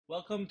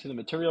Welcome to the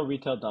Material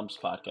Retail Dumps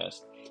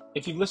podcast.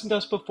 If you've listened to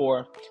us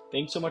before,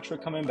 thanks so much for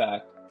coming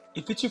back.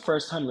 If it's your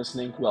first time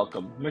listening,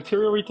 welcome.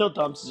 Material Retail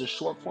Dumps is a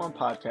short form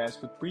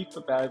podcast with brief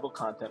but valuable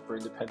content for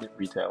independent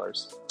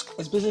retailers.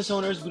 As business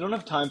owners, we don't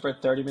have time for a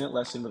 30-minute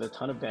lesson with a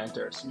ton of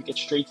banter, so we get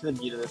straight to the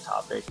meat of the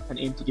topic and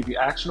aim to give you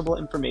actionable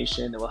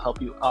information that will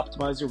help you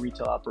optimize your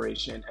retail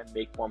operation and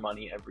make more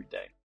money every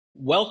day.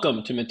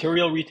 Welcome to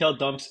Material Retail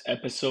Dumps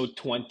episode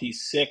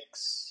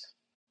 26.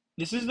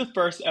 This is the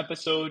first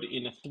episode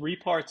in a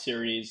three-part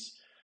series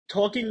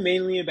talking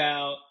mainly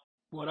about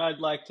what I'd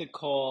like to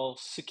call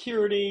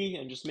security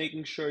and just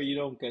making sure you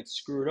don't get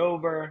screwed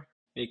over,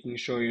 making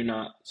sure you're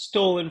not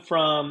stolen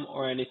from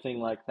or anything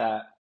like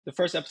that. The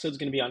first episode is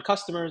going to be on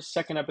customers,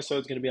 second episode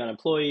is going to be on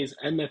employees,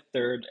 and the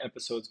third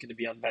episode is going to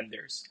be on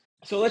vendors.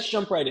 So let's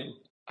jump right in.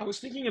 I was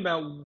thinking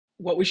about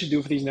what we should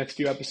do for these next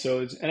few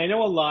episodes, and I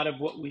know a lot of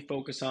what we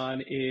focus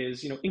on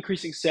is,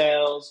 increasing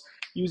sales,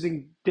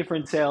 using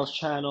different sales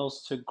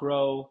channels to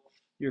grow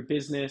your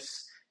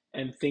business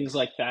and things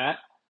like that.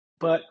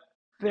 But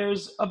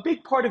there's a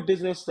big part of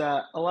business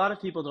that a lot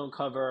of people don't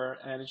cover,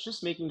 and it's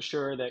just making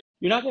sure that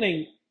you're not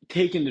getting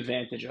taken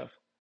advantage of.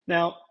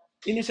 Now,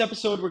 in this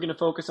episode, we're going to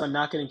focus on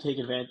not getting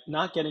taken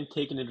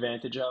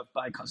advantage of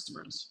by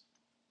customers.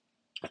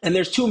 And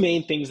there's two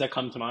main things that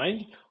come to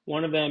mind.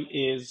 One of them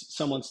is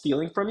someone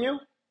stealing from you,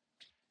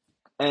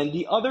 and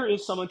the other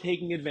is someone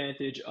taking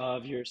advantage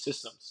of your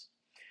systems.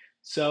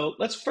 So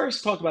let's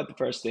first talk about the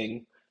first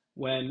thing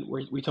when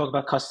we talk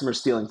about customers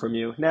stealing from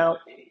you. Now,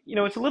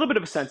 it's a little bit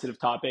of a sensitive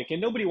topic and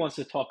nobody wants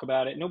to talk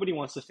about it. Nobody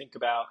wants to think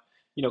about,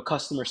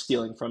 customers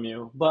stealing from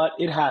you, but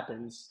it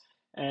happens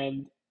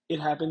and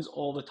it happens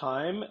all the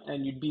time.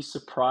 And you'd be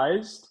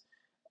surprised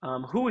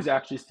who is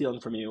actually stealing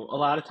from you. A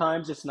lot of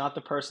times it's not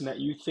the person that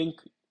you think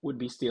would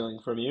be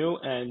stealing from you.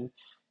 And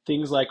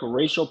things like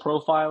racial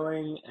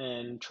profiling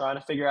and trying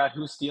to figure out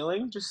who's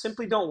stealing just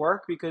simply don't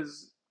work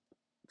because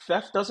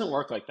theft doesn't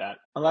work like that.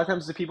 A lot of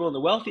times the people in the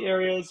wealthy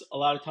areas, a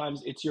lot of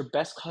times it's your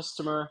best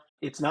customer.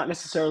 It's not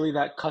necessarily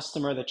that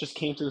customer that just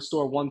came to the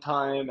store one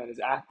time and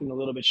is acting a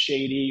little bit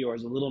shady or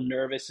is a little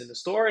nervous in the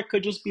store. It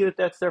could just be that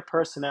that's their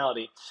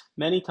personality.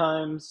 Many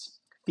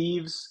times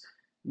thieves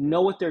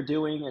know what they're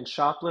doing and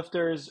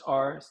shoplifters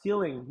are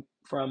stealing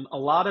from a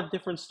lot of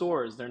different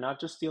stores. They're not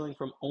just stealing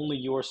from only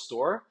your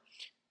store.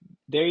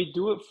 They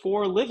do it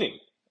for a living.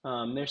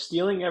 They're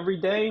stealing every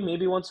day,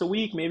 maybe once a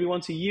week, maybe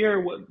once a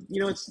year.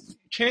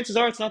 Chances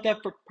are it's not that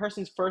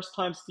person's first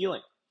time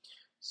stealing.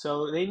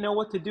 So they know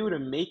what to do to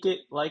make it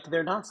like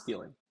they're not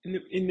stealing. In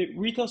the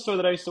retail store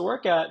that I used to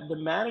work at, the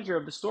manager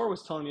of the store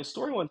was telling me a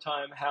story one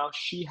time how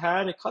she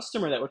had a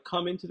customer that would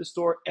come into the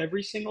store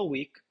every single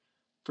week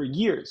for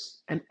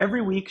years. And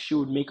every week she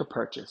would make a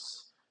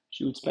purchase.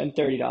 She would spend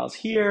 $30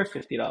 here,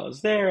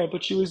 $50 there,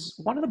 but she was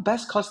one of the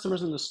best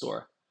customers in the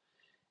store.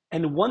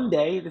 And one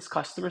day, this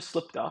customer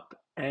slipped up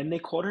and they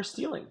caught her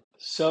stealing.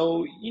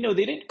 So,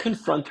 they didn't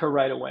confront her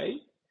right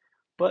away,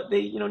 but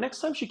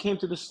next time she came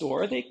to the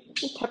store, they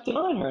kept an eye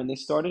on her and they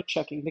started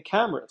checking the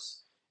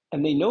cameras.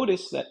 And they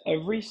noticed that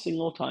every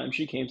single time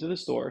she came to the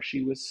store,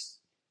 she was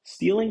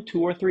stealing 2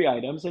 or 3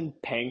 items and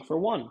paying for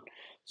one.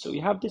 So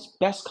you have this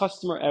best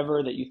customer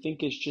ever that you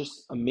think is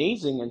just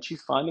amazing, and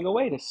she's finding a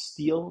way to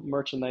steal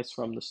merchandise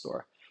from the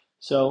store.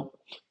 So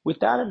with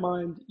that in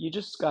mind, you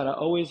just gotta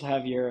always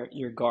have your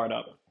guard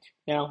up.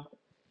 Now,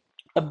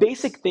 a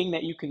basic thing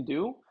that you can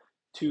do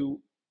to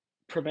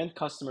prevent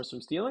customers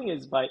from stealing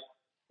is by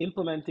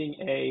implementing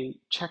a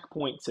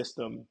checkpoint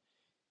system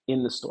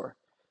in the store.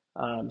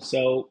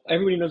 So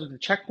everybody knows what the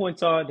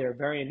checkpoints are. They're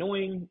very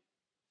annoying,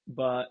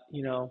 but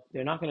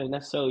they're not going to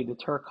necessarily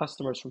deter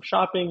customers from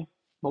shopping.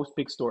 Most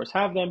big stores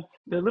have them.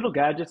 They're little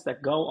gadgets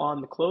that go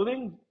on the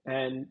clothing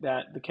and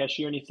that the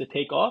cashier needs to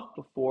take off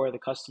before the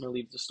customer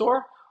leaves the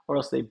store, or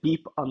else they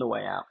beep on the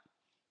way out.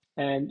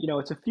 And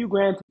it's a few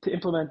grand to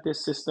implement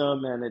this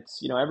system, and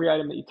it's every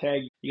item that you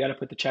tag, you got to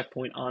put the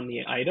checkpoint on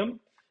the item.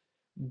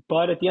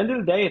 But at the end of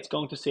the day, it's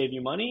going to save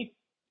you money.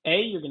 A,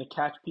 you're going to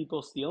catch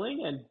people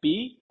stealing, and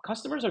B,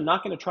 customers are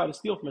not going to try to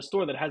steal from a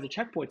store that has a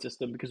checkpoint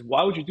system, because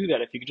why would you do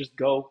that if you could just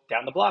go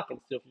down the block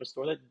and steal from a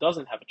store that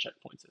doesn't have a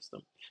checkpoint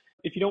system?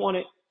 If you don't want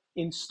to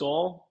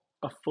install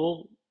a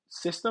full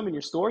system in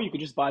your store, you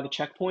could just buy the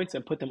checkpoints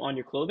and put them on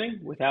your clothing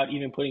without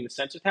even putting the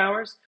sensor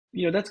towers.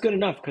 That's good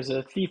enough because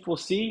a thief will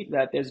see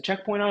that there's a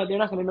checkpoint on it. They're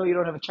not going to know you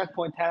don't have a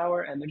checkpoint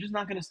tower, and they're just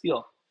not going to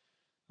steal.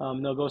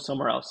 They'll go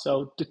somewhere else.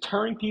 So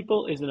deterring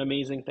people is an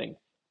amazing thing.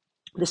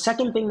 The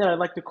second thing that I'd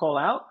like to call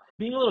out,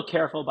 being a little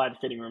careful by the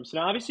fitting rooms.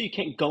 Now, obviously, you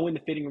can't go in the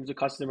fitting rooms of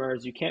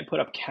customers. You can't put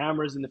up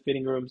cameras in the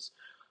fitting rooms.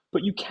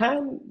 But you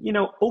can,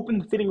 open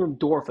the fitting room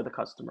door for the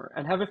customer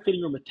and have a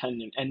fitting room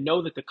attendant and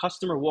know that the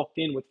customer walked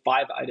in with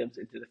 5 items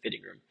into the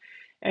fitting room.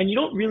 And you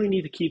don't really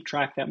need to keep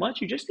track that much.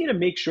 You just need to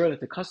make sure that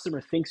the customer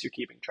thinks you're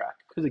keeping track.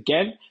 Because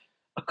again,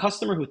 a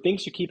customer who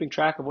thinks you're keeping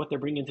track of what they're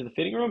bringing into the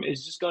fitting room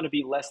is just going to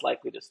be less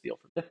likely to steal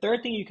from. The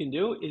third thing you can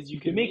do is you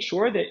can make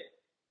sure that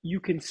you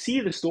can see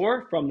the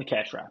store from the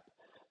cash wrap.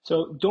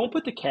 So don't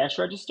put the cash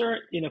register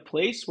in a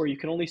place where you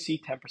can only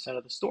see 10%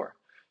 of the store.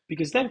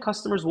 because then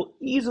customers will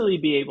easily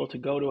be able to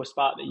go to a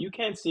spot that you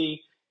can't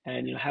see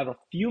and have a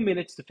few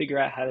minutes to figure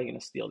out how they're going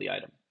to steal the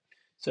item.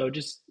 So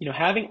just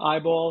having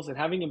eyeballs and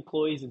having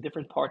employees in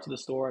different parts of the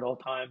store at all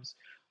times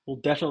will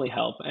definitely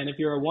help. And if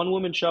you're a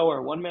one-woman show or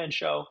a one-man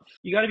show,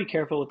 you got to be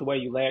careful with the way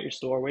you lay out your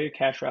store, where your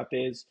cash wrap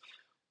is,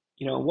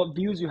 what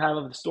views you have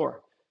of the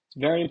store. It's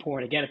very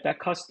important. Again, if that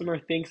customer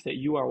thinks that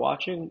you are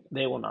watching,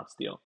 they will not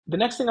steal. The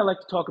next thing I'd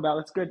like to talk about,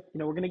 let's good,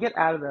 we're going to get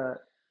out of the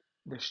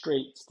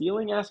straight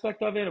stealing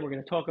aspect of it, and we're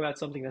going to talk about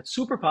something that's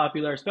super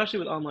popular, especially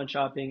with online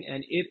shopping,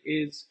 and it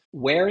is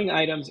wearing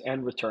items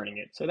and returning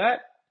it. So that,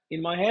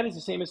 in my head, is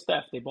the same as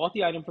theft. They bought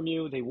the item from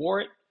you, they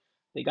wore it,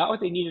 they got what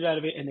they needed out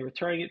of it, and they're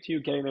returning it to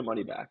you, getting their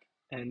money back.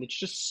 And it's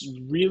just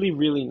really,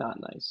 really not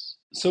nice.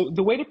 So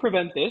the way to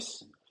prevent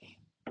this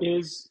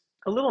is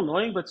a little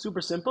annoying, but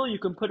super simple. You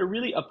can put a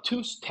really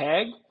obtuse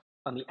tag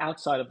on the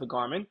outside of the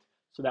garment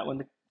so that when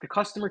the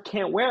customer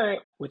can't wear it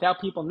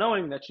without people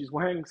knowing that she's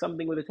wearing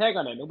something with a tag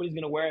on it. Nobody's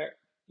going to wear,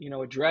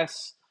 a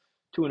dress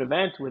to an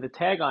event with a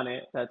tag on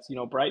it that's,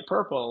 bright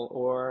purple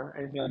or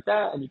anything like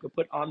that. And you could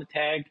put on the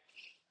tag,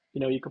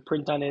 you could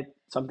print on it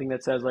something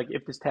that says, like,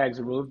 if this tag's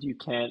removed, you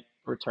can't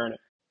return it.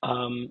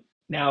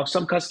 Now,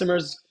 some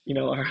customers,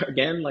 are,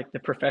 again, like the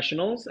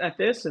professionals at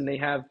this, and they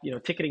have,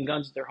 ticketing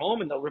guns at their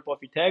home, and they'll rip off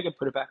your tag and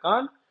put it back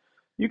on.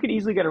 You could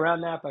easily get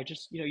around that by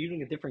just,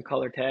 using a different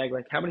color tag.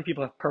 Like, how many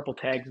people have purple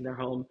tags in their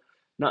home?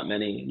 Not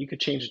many. You could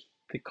change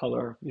the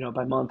color,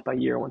 by month, by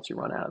year, once you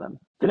run out of them.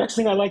 The next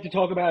thing I'd like to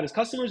talk about is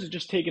customers who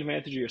just take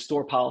advantage of your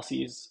store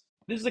policies.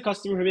 This is a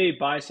customer who maybe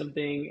buys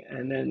something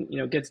and then,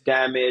 gets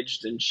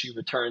damaged and she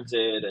returns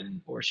it,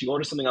 or she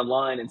orders something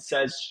online and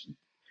says,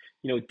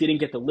 didn't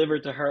get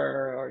delivered to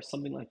her or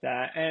something like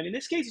that. And in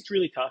this case, it's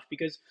really tough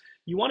because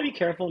you want to be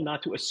careful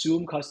not to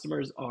assume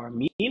customers are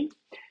mean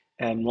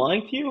and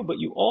lying to you, but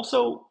you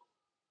also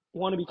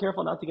want to be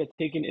careful not to get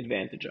taken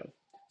advantage of.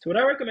 So what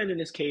I recommend in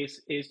this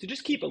case is to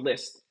just keep a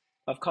list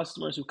of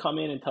customers who come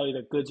in and tell you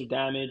their goods are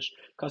damaged,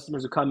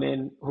 customers who come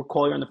in who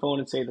call you on the phone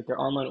and say that their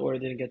online order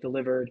didn't get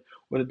delivered,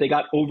 or that they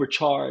got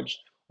overcharged,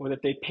 or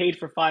that they paid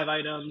for 5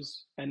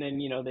 items and then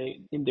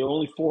there were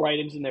only 4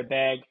 items in their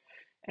bag.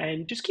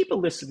 And just keep a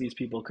list of these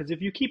people, because if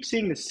you keep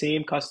seeing the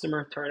same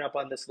customer turn up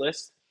on this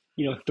list,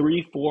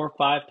 3, 4,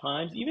 5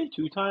 times, even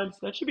 2 times,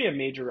 that should be a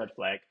major red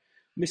flag.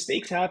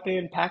 Mistakes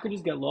happen,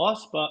 packages get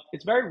lost, but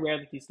it's very rare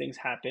that these things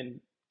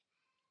happen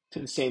to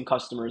the same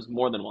customers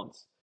more than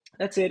once.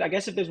 That's it. I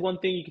guess if there's one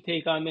thing you can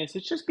take on this,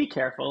 it's just be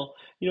careful.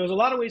 There's a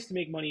lot of ways to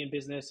make money in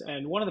business,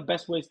 and one of the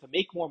best ways to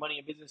make more money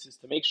in business is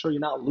to make sure you're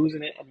not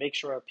losing it and make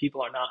sure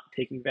people are not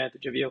taking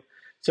advantage of you.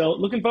 So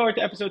looking forward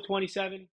to episode 27.